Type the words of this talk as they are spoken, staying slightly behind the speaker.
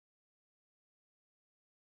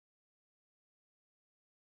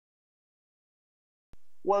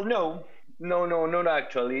Well, no, not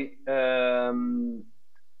actually.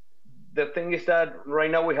 The thing is that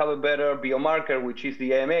right now we have a better biomarker, which is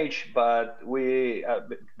the AMH. But we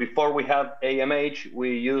before we have AMH,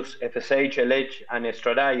 we use FSH, LH, and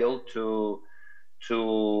estradiol to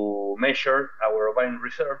measure our ovarian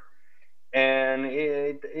reserve. And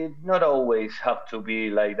it not always have to be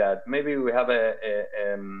like that. Maybe we have a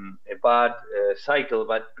bad cycle,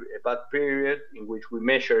 but a bad period in which we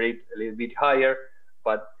measure it a little bit higher,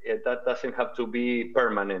 but that doesn't have to be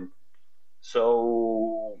permanent.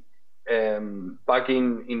 So back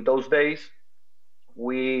in those days,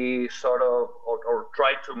 we sort of or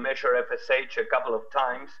try to measure FSH a couple of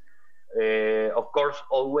times. Of course,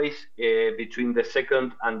 always between the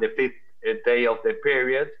second and the fifth day of the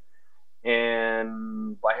period.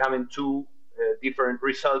 And by having two different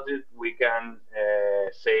results, we can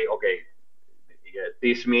say, okay, yeah,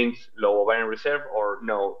 this means low ovarian reserve, or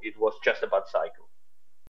no, it was just a bad cycle.